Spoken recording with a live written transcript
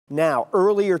Now,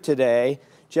 earlier today,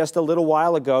 just a little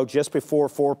while ago, just before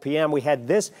 4 p.m., we had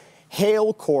this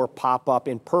hail core pop up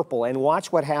in purple, and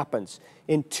watch what happens.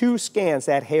 In 2 scans,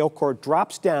 that hail core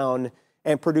drops down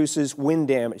and produces wind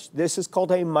damage. This is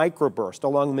called a microburst.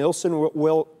 Along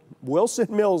Wilson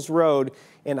Mills Road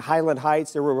in Highland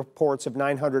Heights, there were reports of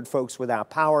 900 folks without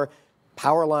power.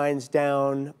 Power lines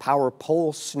down, power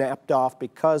poles snapped off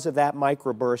because of that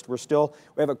microburst.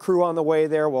 We have a crew on the way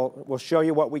there. We'll show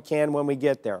you what we can when we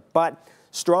get there. But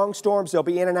strong storms, they'll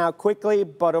be in and out quickly,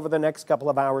 but over the next couple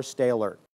of hours, stay alert.